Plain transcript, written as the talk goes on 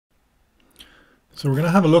So we're going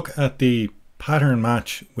to have a look at the pattern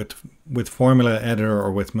match with formula editor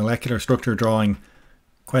or with molecular structure drawing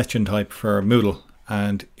question type for Moodle,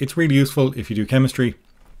 and it's really useful if you do chemistry.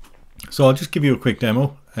 So I'll just give you a quick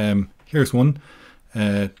demo. Here's one.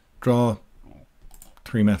 Draw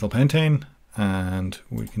 3-methylpentane, and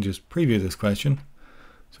we can just preview this question.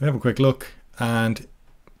 So we have a quick look, and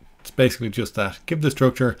it's basically just that. Give the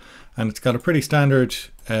structure, and it's got a pretty standard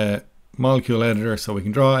molecule editor, so we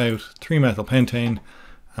can draw out 3-methylpentane,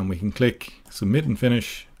 and we can click submit and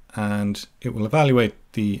finish, and it will evaluate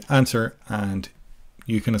the answer, and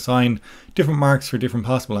you can assign different marks for different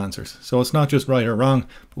possible answers. So it's not just right or wrong,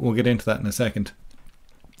 but we'll get into that in a second.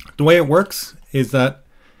 The way it works is that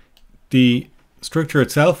the structure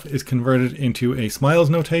itself is converted into a smiles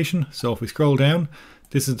notation. So if we scroll down,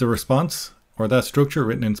 this is the response, or that structure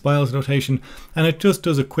written in smiles notation, and it just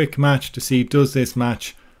does a quick match to see, does this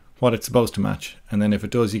match what it's supposed to match? And then if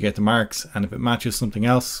it does, you get the marks, and if it matches something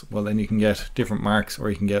else, well, then you can get different marks,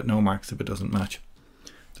 or you can get no marks if it doesn't match.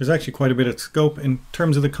 There's actually quite a bit of scope in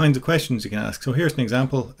terms of the kinds of questions you can ask. So here's an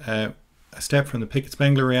example, a step from the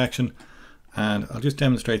Pickett-Spengler reaction, and I'll just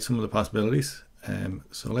demonstrate some of the possibilities.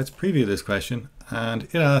 So let's preview this question, and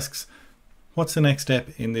it asks, what's the next step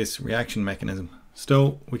in this reaction mechanism?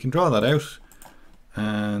 So we can draw that out,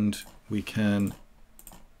 and we can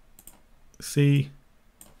see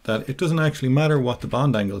that it doesn't actually matter what the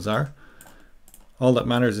bond angles are. All that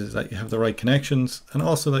matters is that you have the right connections, and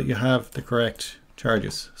also that you have the correct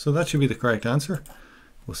charges. So that should be the correct answer.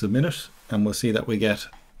 We'll submit it, and we'll see that we get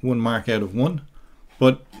 1 mark out of 1.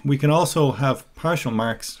 But we can also have partial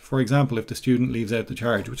marks, for example, if the student leaves out the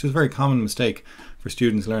charge, which is a very common mistake for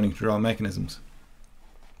students learning to draw mechanisms.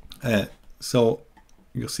 So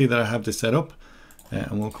you'll see that I have this set up,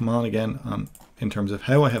 and we'll come on again in terms of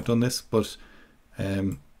how I have done this, but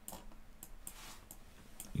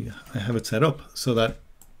yeah, I have it set up so that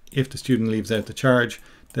if the student leaves out the charge,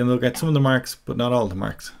 then they'll get some of the marks, but not all the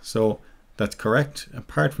marks. So that's correct,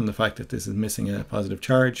 apart from the fact that this is missing a positive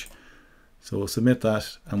charge. So we'll submit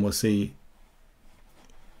that, and we'll see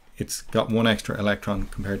it's got 1 extra electron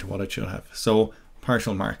compared to what it should have. So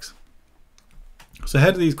partial marks. So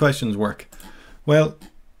how do these questions work? Well,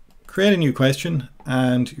 create a new question,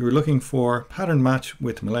 and you're looking for pattern match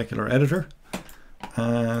with molecular editor,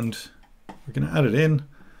 and we're going to add it in,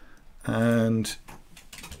 and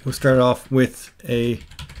we'll start off with a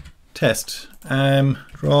test.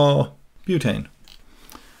 Draw butane.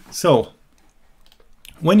 So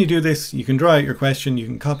when you do this, you can draw out your question, you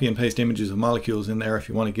can copy and paste images of molecules in there if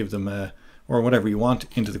you want to give them or whatever you want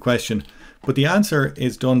into the question, but the answer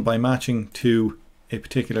is done by matching to a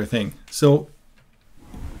particular thing. So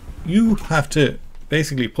you have to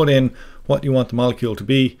basically put in what you want the molecule to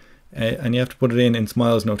be, and you have to put it in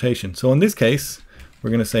smiles notation. So in this case, we're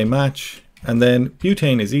going to say match, and then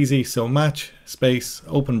butane is easy, so match space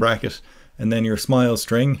open bracket and then your smiles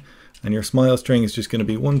string, and your smile string is just going to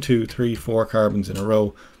be 1, 2, 3, 4 carbons in a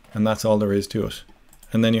row, and that's all there is to it.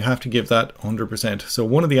 And then you have to give that 100%. So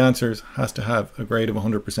one of the answers has to have a grade of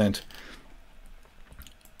 100%.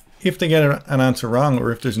 If they get an answer wrong,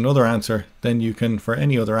 or if there's another answer, then you can, for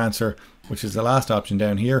any other answer, which is the last option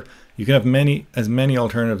down here, you can have as many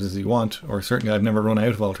alternatives as you want, or certainly I've never run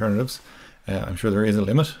out of alternatives. I'm sure there is a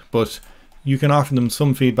limit, but you can offer them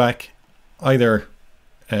some feedback, either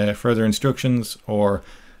further instructions, or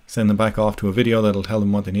send them back off to a video that'll tell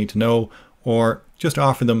them what they need to know, or just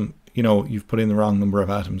offer them, you know, you've put in the wrong number of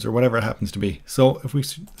atoms, or whatever it happens to be. So if we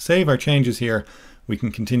save our changes here, we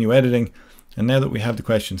can continue editing. And now that we have the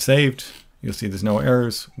question saved, you'll see there's no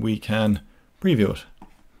errors. We can preview it.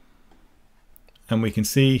 And we can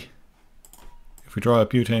see, if we draw a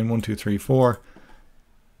butane 1, 2, 3, 4,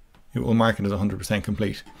 it will mark it as 100%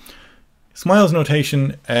 complete. Smiles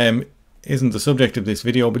notation isn't the subject of this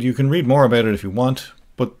video, but you can read more about it if you want.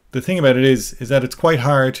 But the thing about it is that it's quite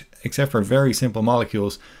hard, except for very simple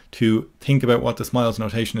molecules, to think about what the smiles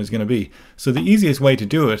notation is going to be. So the easiest way to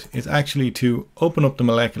do it is actually to open up the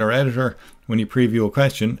molecular editor when you preview a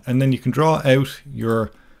question, and then you can draw out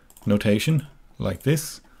your notation like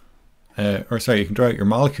this. You can draw out your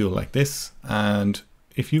molecule like this, and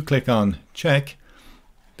if you click on check,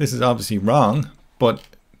 this is obviously wrong, but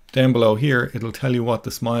down below here it'll tell you what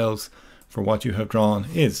the smiles for what you have drawn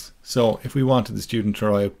is. So if we wanted the student to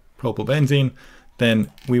draw out propylbenzene,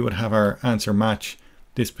 then we would have our answer match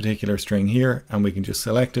this particular string here, and we can just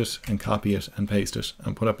select it and copy it and paste it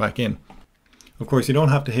and put it back in. Of course, you don't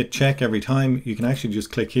have to hit check every time. You can actually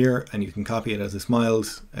just click here and you can copy it as a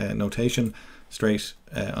smiles notation straight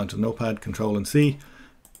onto Notepad, Control and C.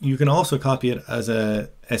 You can also copy it as a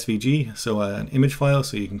SVG, so an image file,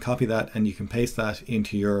 so you can copy that and you can paste that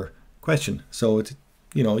into your question. So it's,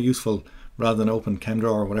 you know, useful rather than open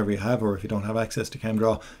ChemDraw or whatever you have, or if you don't have access to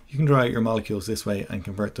ChemDraw, you can draw out your molecules this way and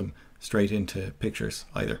convert them straight into pictures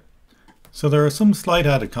either. So there are some slight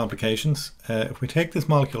added complications. If we take this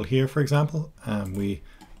molecule here, for example, and we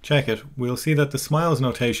check it, we'll see that the SMILES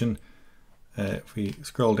notation, if we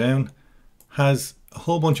scroll down, has a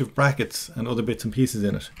whole bunch of brackets and other bits and pieces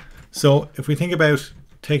in it. So if we think about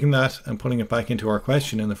taking that and putting it back into our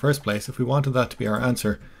question in the first place, if we wanted that to be our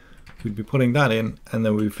answer, we'd be putting that in and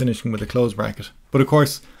then we'd be finishing with a close bracket. But of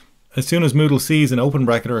course, as soon as Moodle sees an open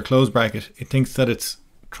bracket or a close bracket, it thinks that it's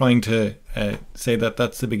trying to say that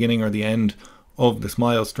that's the beginning or the end of the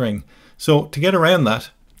SMILE string. So to get around that,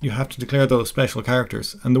 you have to declare those special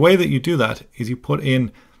characters. And the way that you do that is you put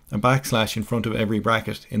in a backslash in front of every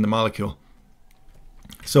bracket in the molecule.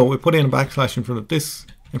 So we put in a backslash in front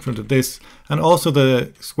of this, and also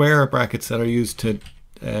the square brackets that are used to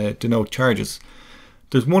denote charges.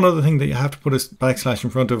 There's one other thing that you have to put a backslash in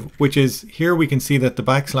front of, which is here we can see that the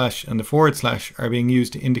backslash and the forward slash are being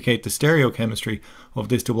used to indicate the stereochemistry of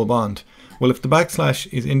this double bond. Well, if the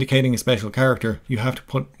backslash is indicating a special character, you have to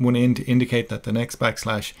put one in to indicate that the next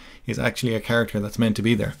backslash is actually a character that's meant to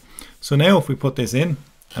be there. So now if we put this in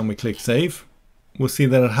and we click save, we'll see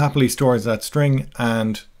that it happily stores that string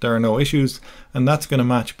and there are no issues, and that's going to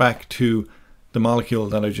match back to the molecule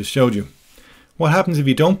that I just showed you. What happens if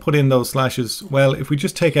you don't put in those slashes? Well, if we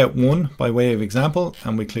just take out one by way of example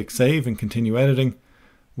and we click save and continue editing,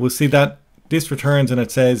 we'll see that this returns and it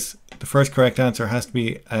says the first correct answer has to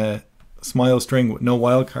be a SMILE string with no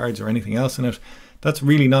wildcards or anything else in it. That's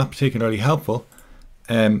really not particularly helpful.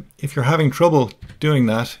 If you're having trouble doing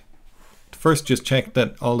that, first just check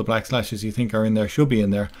that all the backslashes you think are in there should be in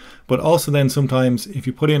there. But also then sometimes if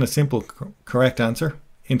you put in a simple correct answer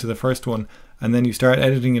into the first one and then you start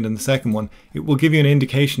editing it in the second one, it will give you an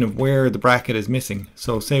indication of where the bracket is missing.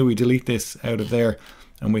 So say we delete this out of there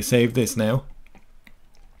and we save this now.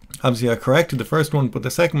 Obviously I corrected the first one, but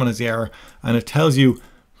the second one has the error, and it tells you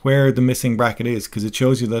where the missing bracket is, because it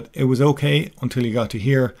shows you that it was okay until you got to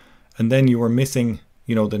here, and then you were missing,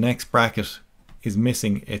 you know, the next bracket is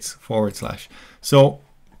missing its forward slash. So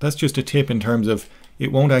that's just a tip in terms of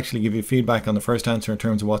it won't actually give you feedback on the first answer in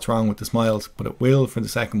terms of what's wrong with the SMILES, but it will for the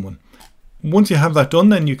second one. Once you have that done,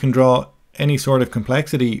 then you can draw any sort of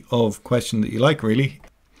complexity of question that you like, really.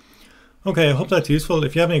 Okay, I hope that's useful.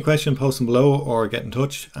 If you have any questions, post them below or get in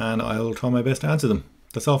touch and I'll try my best to answer them.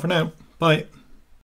 That's all for now. Bye.